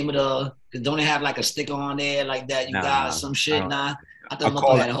the name of the. Don't it have like a sticker on there like that? You got some shit. Nah, I thought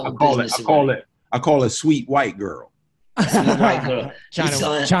Motherfucker had a whole business. I call it sweet white girl. Sweet white girl.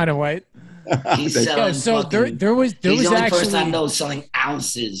 China white. He's selling. So there was the only actually person I know selling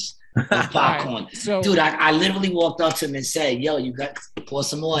ounces of popcorn. Right, so, dude, I literally walked up to him and said, "Yo, you got pour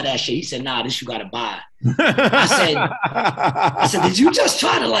some more of that shit." He said, "Nah, this you gotta buy." I said, "Did you just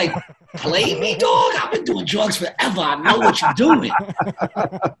try to like play me, dog? I've been doing drugs forever. I know what you're doing."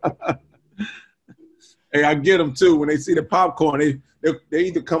 Hey, I get them too. When they see the popcorn, they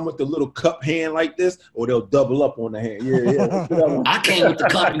either come with the little cup hand like this, or they'll double up on the hand. Yeah. I came with the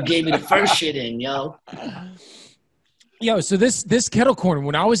cup you gave me the first shit in, yo. Yo, so this kettle corn,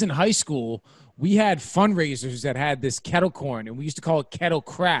 when I was in high school, we had fundraisers that had this kettle corn, and we used to call it kettle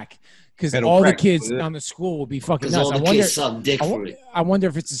crack because all the kids on the school would be fucking nuts. All the kids suck dick for it. I wonder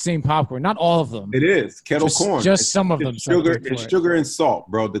if it's the same popcorn. Not all of them. It is kettle corn. Just some of them. It's sugar and salt,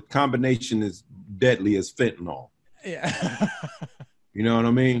 bro. The combination is deadly as fentanyl. Yeah. You know what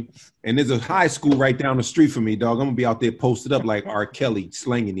I mean? And there's a high school right down the street from me, dog. I'm gonna be out there posted up like R. Kelly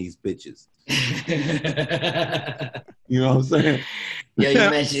slanging these bitches. You know what I'm saying?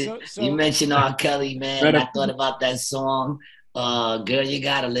 Yeah, you mentioned R. Kelly, man. I thought about that song. Girl, you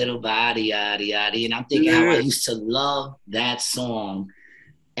got a little body, yada yada. And I'm thinking how I used to love that song.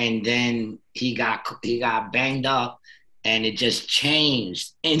 And then he got banged up and it just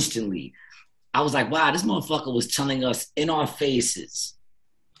changed instantly. I was like, wow, this motherfucker was telling us in our faces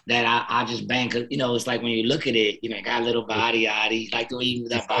that I just bang. You know, it's like when you look at it, you know, got a little body, like the way you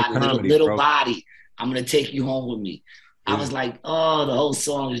that body, little body. I'm gonna take you home with me. Yeah. I was like, oh, the whole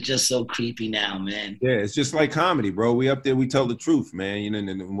song is just so creepy now, man. Yeah, it's just like comedy, bro. We up there, we tell the truth, man. You know,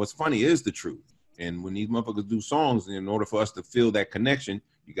 and what's funny is the truth. And when these motherfuckers do songs, in order for us to feel that connection,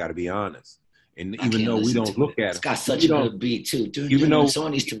 you got to be honest. And even though we don't look at it, it's got such a good beat too. Dude, even though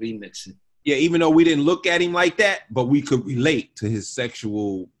someone needs to remix it. Yeah, even though we didn't look at him like that, but we could relate to his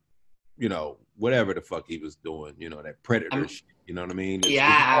sexual, you know, whatever the fuck he was doing, you know, that predator shit, you know what I mean?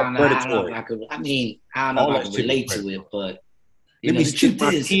 I don't know if I could relate to it, but let me stick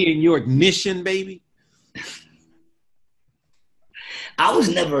my key in your ignition, baby. I was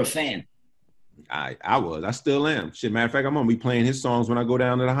never a fan. I was. I still am. Shit, matter of fact, I'm gonna be playing his songs when I go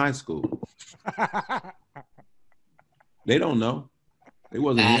down to the high school. They don't know. They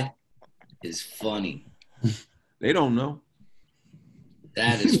wasn't here. Is funny. They don't know.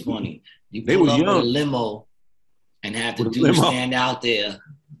 That is funny. You pull up with a limo and have the dude stand out there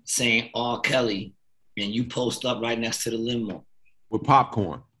saying R. Kelly, and you post up right next to the limo. With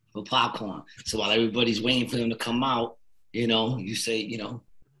popcorn. So while everybody's waiting for him to come out, you know, you say, you know,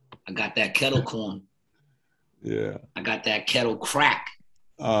 I got that kettle corn. Yeah. I got that kettle crack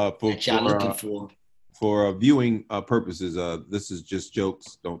that y'all looking for. For viewing purposes, this is just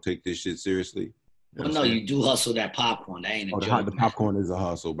jokes. Don't take this shit seriously. Well, no, you do hustle that popcorn. That ain't a joke. The popcorn is a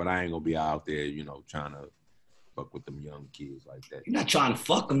hustle, but I ain't gonna be out there, you know, trying to fuck with them young kids like that. You're not trying to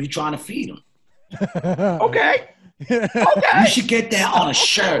fuck them. You're trying to feed them. Okay. You should get that on a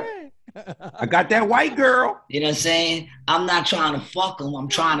shirt. I got that white girl. You know what I'm saying? I'm not trying to fuck them. I'm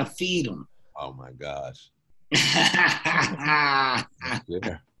trying to feed them. Oh my gosh.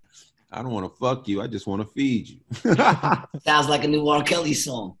 Yeah. I don't want to fuck you. I just want to feed you. Sounds like a new R. Kelly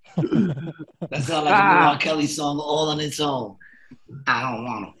song. That sounds like a new R. Kelly song all on its own. I don't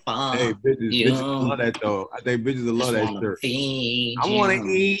want to fuck Hey, bitches love that though. I think bitches will love that shirt. I want to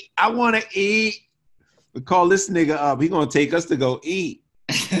eat. I want to eat. We call this nigga up. He gonna take us to go eat.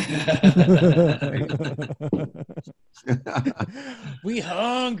 We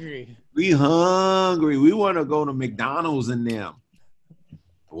hungry. We hungry. We want to go to McDonald's and them.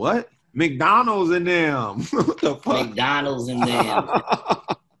 What? McDonald's and them. What the fuck? McDonald's and them.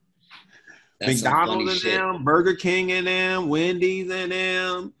 McDonald's and them, Burger King and them, Wendy's and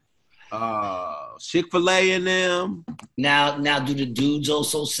them, Chick-fil-A and them. Now, do the dudes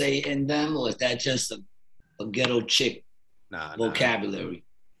also say in them, or is that just a ghetto chick vocabulary?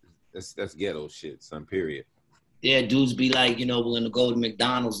 That's ghetto shit, son. Period. Yeah, dudes be like, we're gonna go to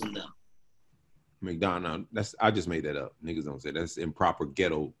McDonald's and them. McDonald's. I just made that up. Niggas don't say that's improper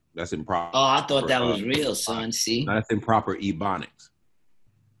ghetto. That's improper. Oh, I thought that was real, son. See, that's improper ebonics.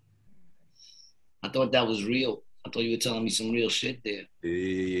 I thought that was real. I thought you were telling me some real shit there.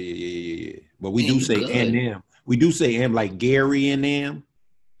 Yeah. But we do say and them. We do say and like Gary and them.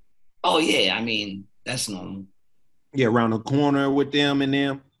 Oh yeah, I mean that's normal. Yeah, around the corner with them and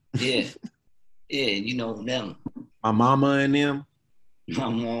them. Yeah, them. My mama and them. My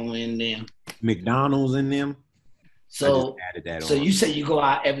mama and them. McDonald's and them. So you said you go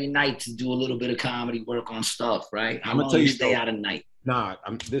out every night to do a little bit of comedy work on stuff, right? How long you stay out at night? Nah,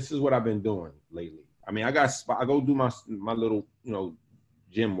 this is what I've been doing lately. I mean, I go do my little,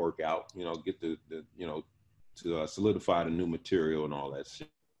 gym workout, get the to solidify the new material and all that shit,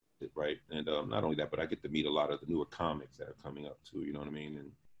 right? And not only that, but I get to meet a lot of the newer comics that are coming up too, you know what I mean?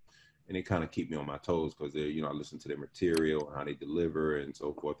 And they kind of keep me on my toes because they, I listen to their material and how they deliver and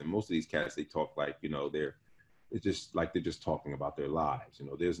so forth. And most of these cats, they talk like, it's just like they're just talking about their lives.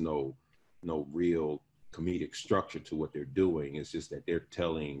 There's no real comedic structure to what they're doing. It's just that they're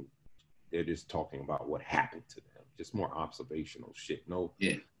just talking about what happened to them. Just more observational shit. No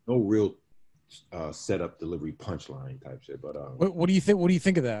real setup, delivery, punchline type shit. But what do you think? What do you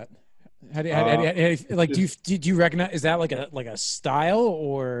think of that? How do you recognize? Is that like a style,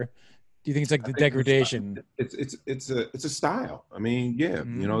 or do you think it's like the degradation? It's a style. I mean, yeah,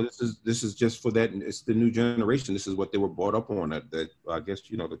 mm-hmm. This is just for that. It's the new generation. This is what they were brought up on. That I guess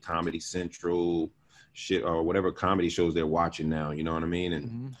the Comedy Central shit or whatever comedy shows they're watching now. You know what I mean? And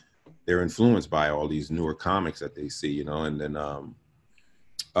mm-hmm. they're influenced by all these newer comics that they see. And then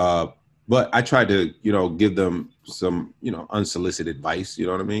but I try to give them some unsolicited advice. You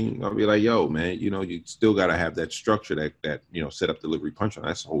know what I mean? I'll be like, yo, man, you still got to have that structure that set up, delivery, punchline.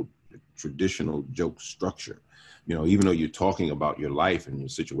 That's the whole traditional joke structure. Even though you're talking about your life and your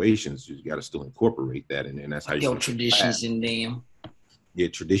situations, you got to still incorporate that, and that's how you traditions in them. Yeah,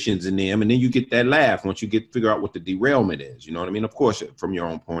 traditions in them, and then you get that laugh once you figure out what the derailment is. You know what I mean? Of course, from your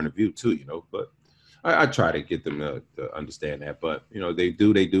own point of view too. But I try to get them to understand that. But they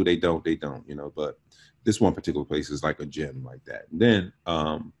do, they don't. But this one particular place is like a gym like that. And then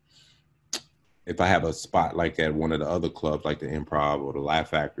if I have a spot like at one of the other clubs, like the Improv or the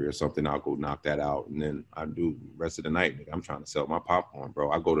Laugh Factory or something, I'll go knock that out. And then I do the rest of the night, nigga. I'm trying to sell my popcorn,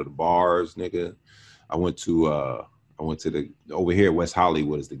 bro. I go to the bars, nigga. I went to over here, West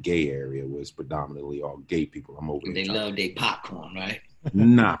Hollywood is the gay area where it's predominantly all gay people. I'm over there. They love their popcorn, right?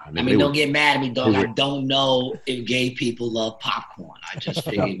 Nah. I mean, don't get mad at me, dog. I don't know if gay people love popcorn. I just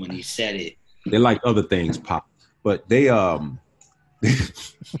figured when he said it. They like other things pop, but they he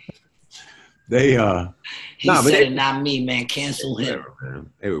said it, not me, man. Cancel him.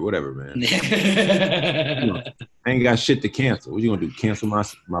 Whatever, man. I ain't got shit to cancel. What you gonna do? Cancel my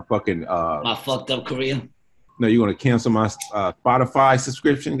fucking my fucked up career? No, you gonna cancel my Spotify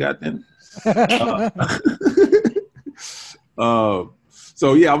subscription? Goddamn.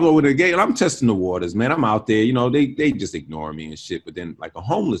 So yeah, I'm over the gate and I'm testing the waters, man. I'm out there, they just ignore me and shit. But then like a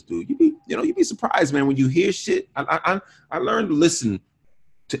homeless dude, you'd be surprised, man, when you hear shit. I learned to listen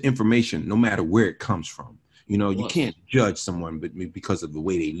to information no matter where it comes from. You can't judge someone because of the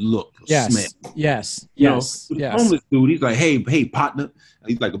way they look or smell. Yes. Homeless dude, he's like, hey, partner.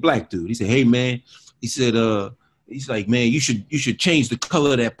 He's like a black dude. He said, hey, man. He said, he's like, man, you should change the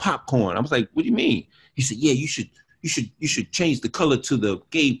color of that popcorn. I was like, what do you mean? He said, yeah, you should change the color to the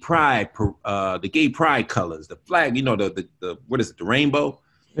gay pride colors, the flag, the what is it, the rainbow?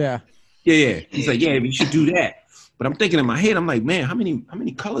 Yeah. Yeah. He's like, yeah, you should do that. But I'm thinking in my head, I'm like, man, how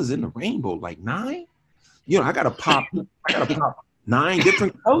many colors in the rainbow? Like 9? I gotta pop 9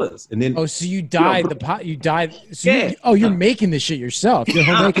 different colors. And then so you dyed the pot. You dyed. So yeah. You're making this shit yourself.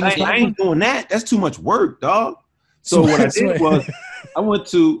 I ain't doing that. That's too much work, dog. So what I did was I went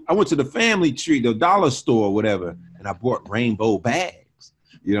to the Family Tree, the dollar store or whatever, and I bought rainbow bags.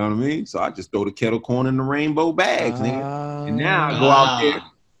 You know what I mean? So I just throw the kettle corn in the rainbow bags, nigga. And now I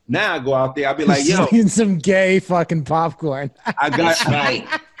go out there. I'll be like, yo, some gay fucking popcorn. That's right.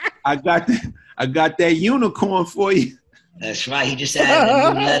 I got that unicorn for you. That's right. He just added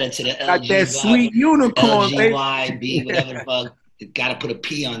a new letter to the Got that sweet unicorn, LGYB, whatever the fuck. Got to put a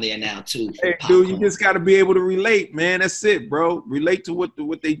P on there now too. Hey, dude, you just got to be able to relate, man. That's it, bro. Relate to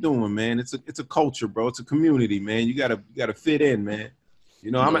what they doing, man. It's a culture, bro. It's a community, man. You gotta fit in, man.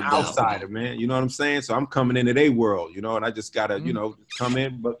 You know, I'm an outsider, man. You know what I'm saying? So I'm coming into their world, you know, and I just gotta, you know, come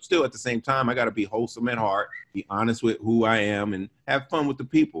in, but still at the same time, I gotta be wholesome at heart, be honest with who I am, and have fun with the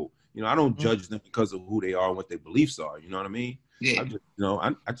people. You know, I don't judge them because of who they are and what their beliefs are. You know what I mean? Yeah.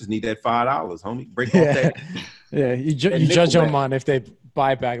 I just need that $5, homie. Break off that. Yeah, you judge them on if they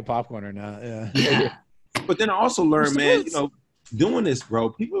buy a bag of popcorn or not. Yeah. But then I also learned, man, you know, doing this, bro,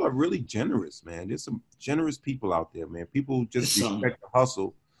 people are really generous, man. There's some generous people out there, man. People just respect the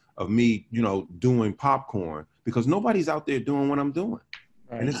hustle of me, you know, doing popcorn because nobody's out there doing what I'm doing.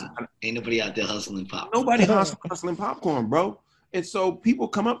 Right. And ain't nobody out there hustling popcorn. Nobody hustling popcorn, bro. And so people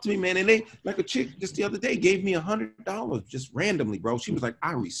come up to me, man, and they, like a chick just the other day gave me $100 just randomly, bro. She was like,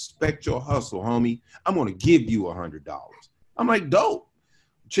 I respect your hustle, homie. I'm going to give you $100. I'm like, dope.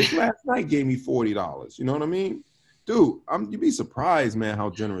 Chick last night gave me $40. You know what I mean? Dude, you'd be surprised, man, how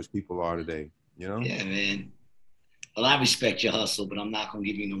generous people are today, you know? Yeah, man. Well, I respect your hustle, but I'm not going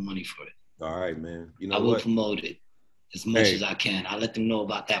to give you no money for it. All right, man. You know I will promote it as much as I can. I'll let them know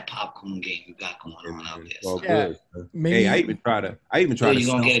about that popcorn game you got going on out there. Well, good. Hey, I even try to you're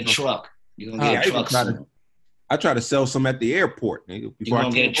going to get a truck. You're going to get a truck soon. I try to sell some at the airport, nigga. You're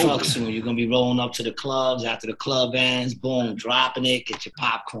going to get a truck soon. You're going to be rolling up to the clubs after the club ends. Boom, dropping it. Get your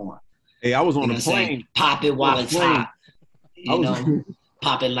popcorn. Hey, I was on a plane. Pop it while it's hot. You know,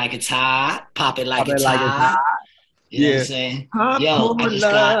 pop it like it's hot. Pop it like it's hot. You know what I'm saying? Yo,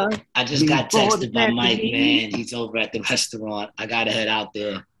 I just got texted by Mike, man. He's over at the restaurant. I got to head out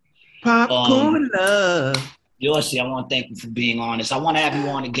there. Popcorn love. Yoshi, I want to thank you for being honest. I want to have you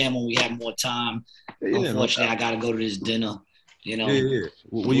on again when we have more time. Unfortunately, I got to go to this dinner. You know. Yeah.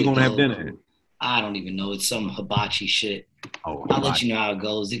 Where you going to have dinner at? I don't even know. It's some hibachi shit. Oh, I'll let you know how it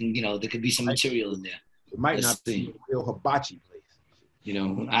goes. It can, you know, there could be some material in there. It might not be a real hibachi place. You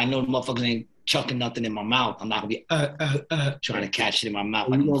know, I know the motherfuckers ain't chucking nothing in my mouth. I'm not gonna be trying to catch it in my mouth.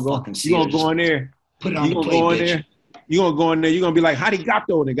 You gonna go in there? Put it on the plate, bitch. You gonna go in there? You gonna be like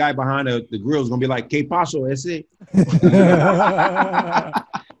Harigato, and the guy behind the grill is gonna be like Que paso ese? And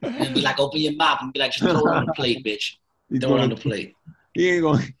be like, open your mouth and be like, just throw it on the plate, bitch. Throw it on the plate. He's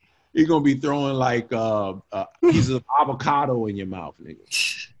gonna be throwing like pieces of avocado in your mouth,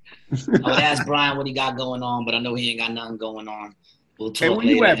 nigga. I would ask Brian what he got going on, but I know he ain't got nothing going on. We'll talk where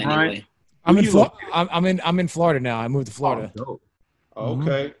you at, anyway. Brian? I'm in Florida now. I moved to Florida.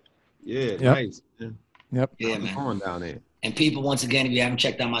 Okay. Yeah. Yep. Nice. Yep. Yeah, man. Going down there. And people, once again, if you haven't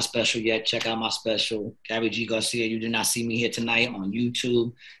checked out my special yet, check out my special. Gary G. Garcia, You Did Not See Me Here Tonight on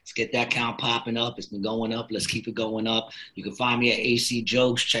YouTube. Let's get that count popping up. It's been going up. Let's keep it going up. You can find me at AC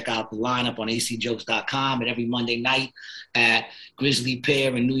Jokes. Check out the lineup on acjokes.com. And every Monday night at Grizzly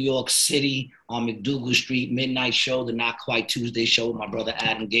Pear in New York City on McDougal Street, midnight show, the Not Quite Tuesday show with my brother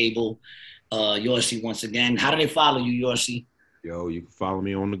Adam Gable. Yorsi, once again. How do they follow you, Yorsi? Yo, you can follow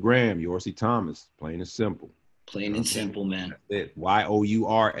me on the gram, Yorsi Thomas. Plain and simple. Plain and simple, man. That's it.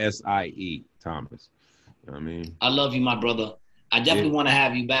 YOURSIE Thomas. You know what I mean? I love you, my brother. I definitely want to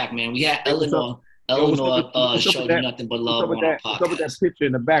have you back, man. We had Eleanor showed you nothing but love on our podcast. What's up with that picture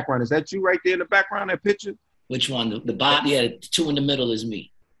in the background? Is that you right there in the background, that picture? Which one? The bottom? Yeah, the two in the middle is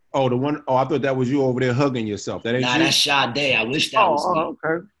me. Oh, the one. Oh, I thought that was you over there hugging yourself. That ain't you? That's Sade. I wish that was me.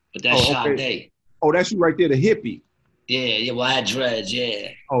 Okay. But that's Sade. Oh, that's you right there, the hippie. Yeah. Well, I had dreads, yeah.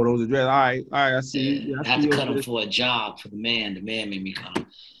 Oh, those are dreads. All right, I see. Yeah, I had to cut them for a job for the man. The man made me cut them.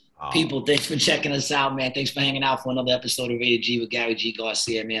 People, thanks for checking us out, man. Thanks for hanging out for another episode of Rated G with Gary G.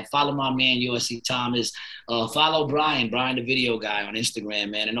 Garcia, man. Follow my man, USC Thomas. Follow Brian the video guy on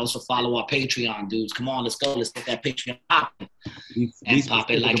Instagram, man. And also follow our Patreon dudes. Come on, let's go. Let's get that Patreon popping. And pop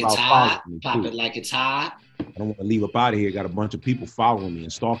it like it's hot. Pop it like it's hot. I don't want to leave up out of here. Got a bunch of people following me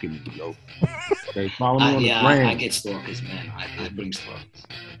and stalking me, yo. Okay, follow me on the gram. I get stalkers, man. I bring stalkers.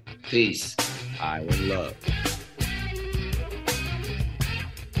 Peace. All right, one love.